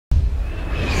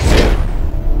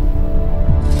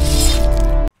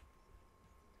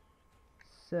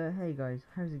So hey guys,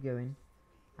 how's it going?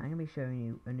 I'm going to be showing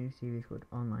you a new series called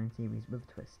Online Series with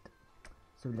a Twist.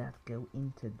 So let's go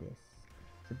into this.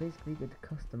 So basically go to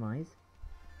Customize,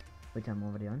 which I'm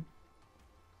already on.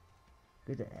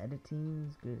 Go to Edit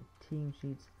Teams, go to Team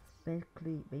Sheets.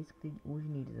 Basically all you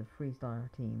need is a 3-star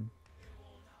team.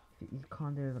 If you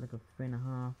can't do it like a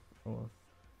 3.5 or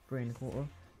 3.25,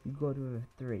 you go to a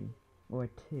 3 or a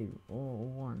 2 or a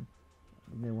 1.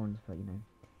 No one's for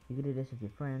you can do this with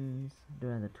your friends, do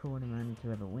it as a tournament,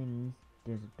 whoever wins,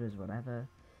 does whatever,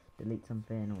 delete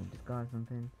something or discard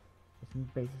something. It's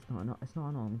basically it's not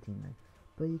an army team though,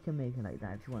 but you can make it like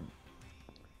that if you want.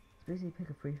 So basically pick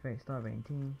a 3-star rating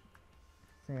team.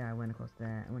 Say I went across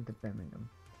there, I went to Birmingham.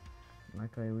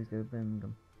 Like I always go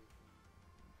Birmingham.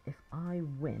 If I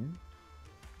win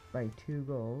by 2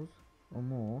 goals or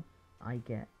more, I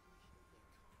get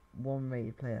 1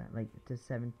 rated player, like to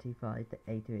 75 to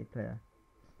 88 player.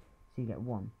 So you get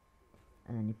 1,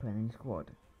 and then you put it in your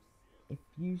squad. If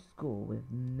you score with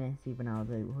Messi,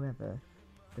 Ronaldo, whoever,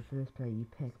 the first player you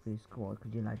pick for your squad,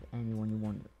 could you like anyone you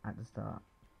want at the start.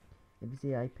 If you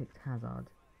see I picked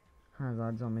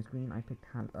Hazard's on my screen, I picked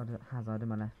Hazard in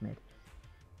my left mid.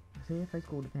 Say if I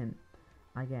scored with him,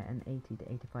 I get an 80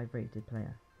 to 85 rated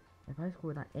player. If I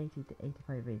score that 80 to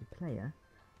 85 rated player,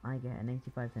 I get an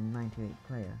 85 to 98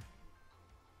 player.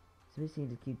 So basically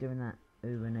just keep doing that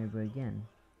over and over again.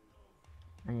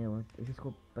 And if you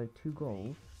score by 2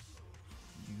 goals,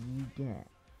 you get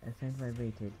a 75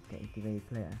 rated to 80 rated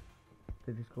player.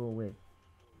 But if you score with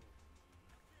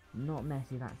not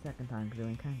Messi that second time, because it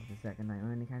only counts the second time,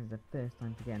 it only counts the first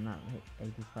time for getting that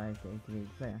 85 to 80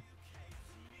 rated player.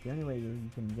 The only way you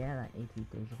can get that 80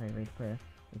 to 85 rated player,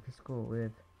 if you score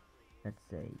with, let's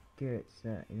say, Gertz is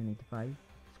an 85,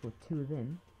 score 2 of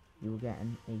him, you will get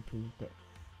an 80 to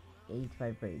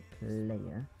 85 rated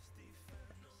player.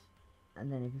 And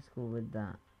then if you score with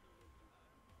that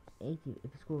 80, if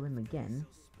you score with him again,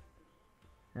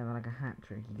 like a hat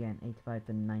trick, you get an 85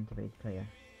 to 90 rated player.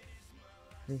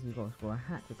 So basically you've got to score a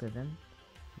hat trick with him.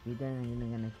 If you don't, then you're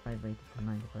going to get an 85 rated to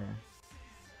 90 player.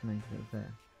 90 rated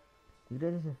player. You can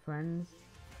do this with friends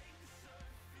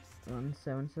on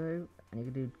so and so, and you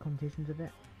can do competitions with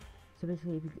it. So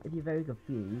basically, if you're very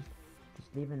confused,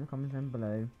 just leave it in the comments down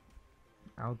below.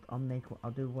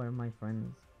 I'll do one of my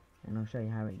friends, and I'll show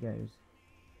you how it goes,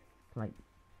 like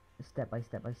step by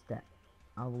step by step.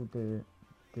 I will do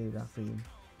that for you.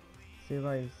 So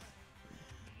guys,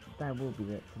 that will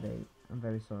be it today. I'm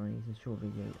very sorry, it's a short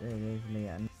video. It is late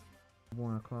at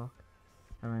 1 o'clock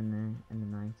around there in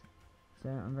the night. So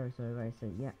I'm very sorry guys. So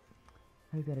yeah,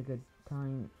 hope you had a good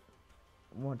time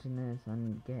watching this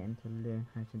and getting to learn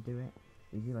how to do it.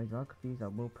 If you guys are confused, I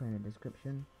will put in the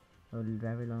description a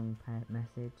very long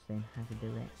message saying how to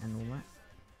do it and all that.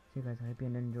 So guys, I hope you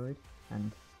enjoyed,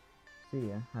 and see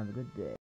ya. Have a good day.